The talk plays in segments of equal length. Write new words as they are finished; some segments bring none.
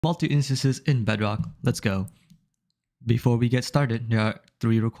Multi-instances in Bedrock. Let's go. Before we get started, there are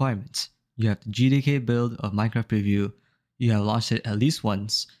 3 requirements. You have the GDK build of Minecraft Preview, you have launched it at least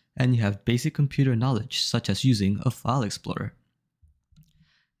once, and you have basic computer knowledge such as using a file explorer.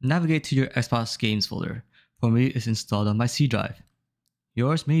 Navigate to your Xbox Games folder. For me, it's installed on my C drive.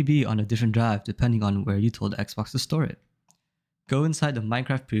 Yours may be on a different drive depending on where you told Xbox to store it. Go inside the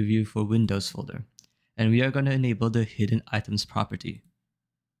Minecraft Preview for Windows folder, and we are going to enable the Hidden Items property.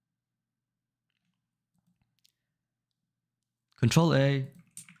 Control A,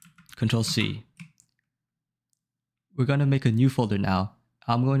 Control C. We're going to make a new folder now.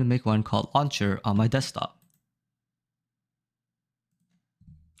 I'm going to make one called Launcher on my desktop.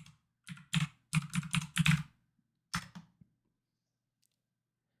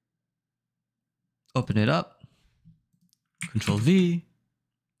 Open it up, Control V.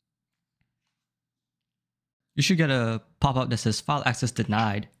 You should get a pop-up that says File Access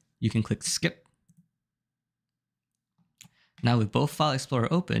Denied. You can click Skip. Now with both File Explorer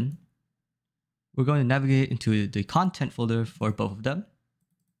open, we're going to navigate into the content folder for both of them.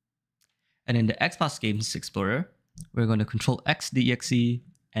 And in the Xbox Games Explorer, we're going to Control X the exe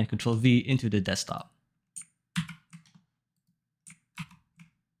and Control V into the desktop.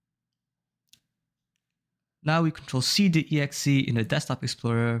 Now we Control C the exe in the Desktop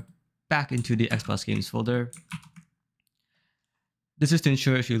Explorer back into the Xbox Games folder. This is to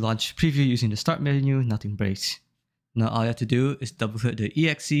ensure if you launch Preview using the Start menu, nothing breaks. Now all you have to do is double click the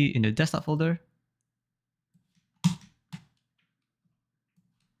exe in the desktop folder.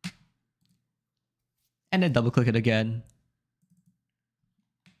 And then double click it again.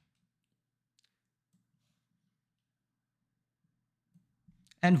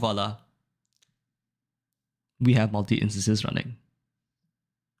 And voila, we have multi-instances running.